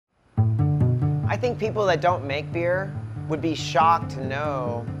I think people that don't make beer would be shocked to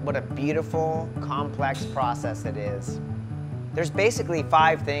know what a beautiful, complex process it is. There's basically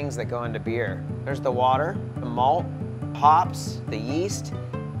 5 things that go into beer. There's the water, the malt, hops, the yeast,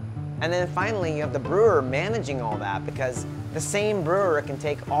 and then finally you have the brewer managing all that, because the same brewer can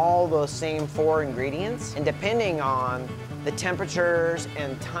take all those same 4 ingredients, and depending on the temperatures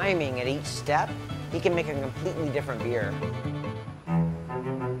and timing at each step, he can make a completely different beer.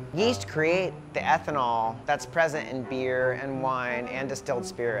 Yeast create the ethanol that's present in beer and wine and distilled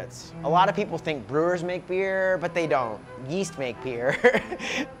spirits. A lot of people think brewers make beer, but they don't. Yeast make beer.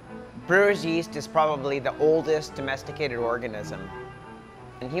 Brewer's yeast is probably the oldest domesticated organism.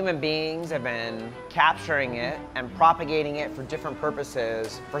 And human beings have been capturing it and propagating it for different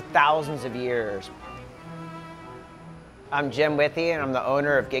purposes for thousands of years. I'm Jim Withey, and I'm the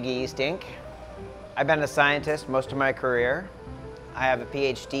owner of KQED Yeast, Inc. I've been a scientist most of my career. I have a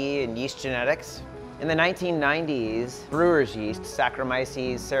PhD in yeast genetics. In the 1990s, brewer's yeast,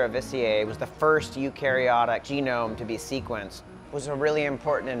 Saccharomyces cerevisiae, was the first eukaryotic genome to be sequenced. It was a really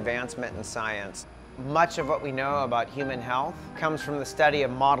important advancement in science. Much of what we know about human health comes from the study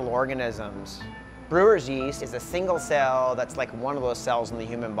of model organisms. Brewer's yeast is a single cell that's like one of those cells in the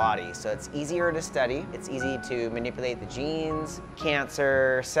human body, so it's easier to study. It's easy to manipulate the genes.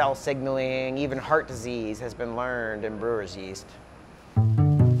 Cancer, cell signaling, even heart disease has been learned in brewer's yeast.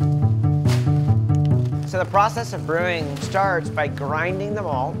 So the process of brewing starts by grinding the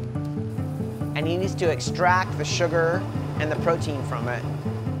malt, and he needs to extract the sugar and the protein from it.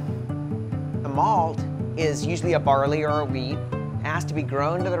 The malt is usually a barley or a wheat. It has to be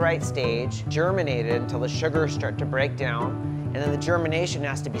grown to the right stage, germinated until the sugars start to break down, and then the germination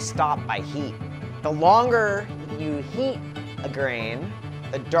has to be stopped by heat. The longer you heat a grain,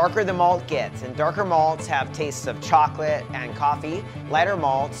 the darker the malt gets, and darker malts have tastes of chocolate and coffee. Lighter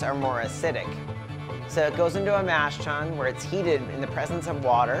malts are more acidic. So it goes into a mash tun where it's heated in the presence of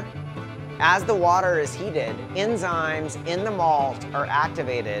water. As the water is heated, enzymes in the malt are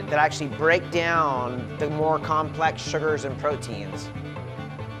activated that actually break down the more complex sugars and proteins.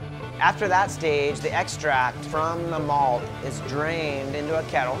 After that stage, the extract from the malt is drained into a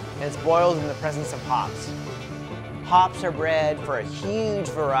kettle and it's boiled in the presence of hops. Hops are bred for a huge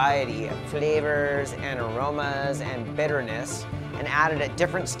variety of flavors and aromas and bitterness, and added at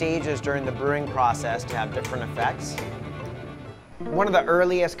different stages during the brewing process to have different effects. One of the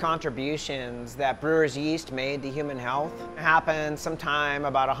earliest contributions that brewer's yeast made to human health happened sometime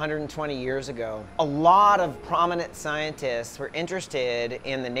about 120 years ago. A lot of prominent scientists were interested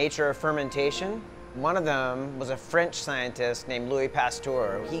in the nature of fermentation. One of them was a French scientist named Louis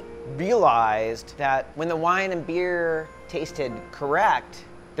Pasteur. He realized that when the wine and beer tasted correct,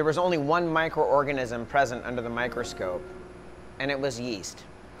 there was only one microorganism present under the microscope, and it was yeast.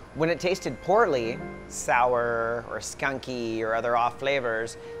 When it tasted poorly, sour or skunky or other off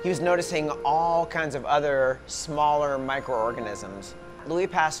flavors, he was noticing all kinds of other smaller microorganisms. Louis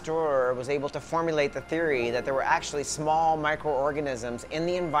Pasteur was able to formulate the theory that there were actually small microorganisms in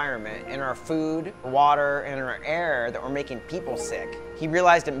the environment, in our food, water, and in our air that were making people sick. He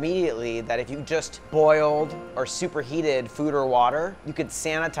realized immediately that if you just boiled or superheated food or water, you could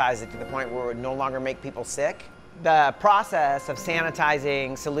sanitize it to the point where it would no longer make people sick. The process of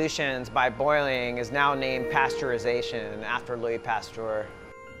sanitizing solutions by boiling is now named pasteurization after Louis Pasteur.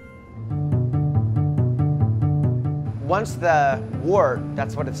 Once the wort,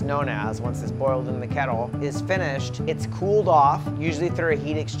 that's what it's known as, once it's boiled in the kettle, is finished, it's cooled off, usually through a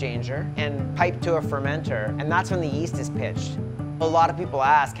heat exchanger, and piped to a fermenter, and that's when the yeast is pitched. A lot of people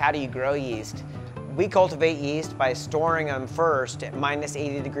ask, how do you grow yeast? We cultivate yeast by storing them first at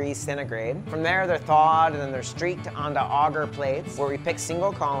 -80°C. From there, they're thawed and then they're streaked onto auger plates where we pick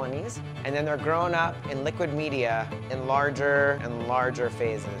single colonies, and then they're grown up in liquid media in larger and larger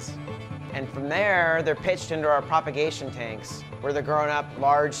phases. And from there, they're pitched into our propagation tanks where they're grown up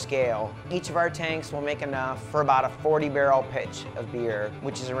large scale. Each of our tanks will make enough for about a 40-barrel pitch of beer,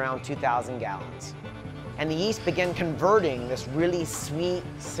 which is around 2,000 gallons. And the yeast begin converting this really sweet,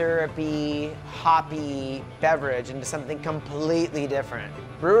 syrupy, hoppy beverage into something completely different.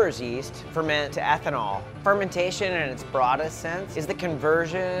 Brewer's yeast ferment to ethanol. Fermentation in its broadest sense is the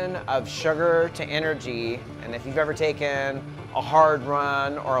conversion of sugar to energy. And if you've ever taken a hard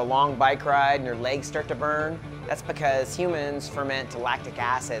run or a long bike ride and your legs start to burn, that's because humans ferment to lactic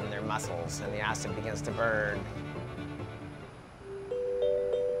acid in their muscles and the acid begins to burn.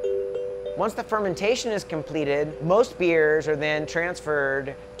 Once the fermentation is completed, most beers are then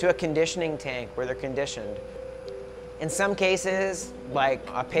transferred to a conditioning tank where they're conditioned. In some cases, like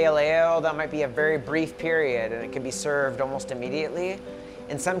a pale ale, that might be a very brief period and it can be served almost immediately.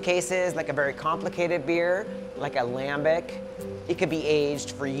 In some cases, like a very complicated beer, like a lambic, it could be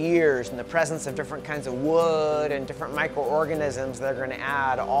aged for years in the presence of different kinds of wood and different microorganisms that are going to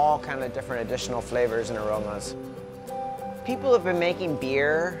add all kind of different additional flavors and aromas. People have been making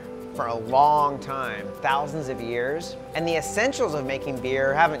beer for a long time, thousands of years, and the essentials of making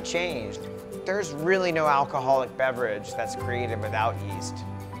beer haven't changed. There's really no alcoholic beverage that's created without yeast,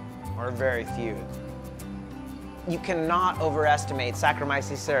 or very few. You cannot overestimate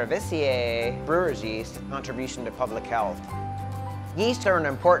Saccharomyces cerevisiae, brewer's yeast, contribution to public health. Yeast are an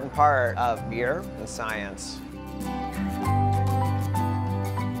important part of beer and science.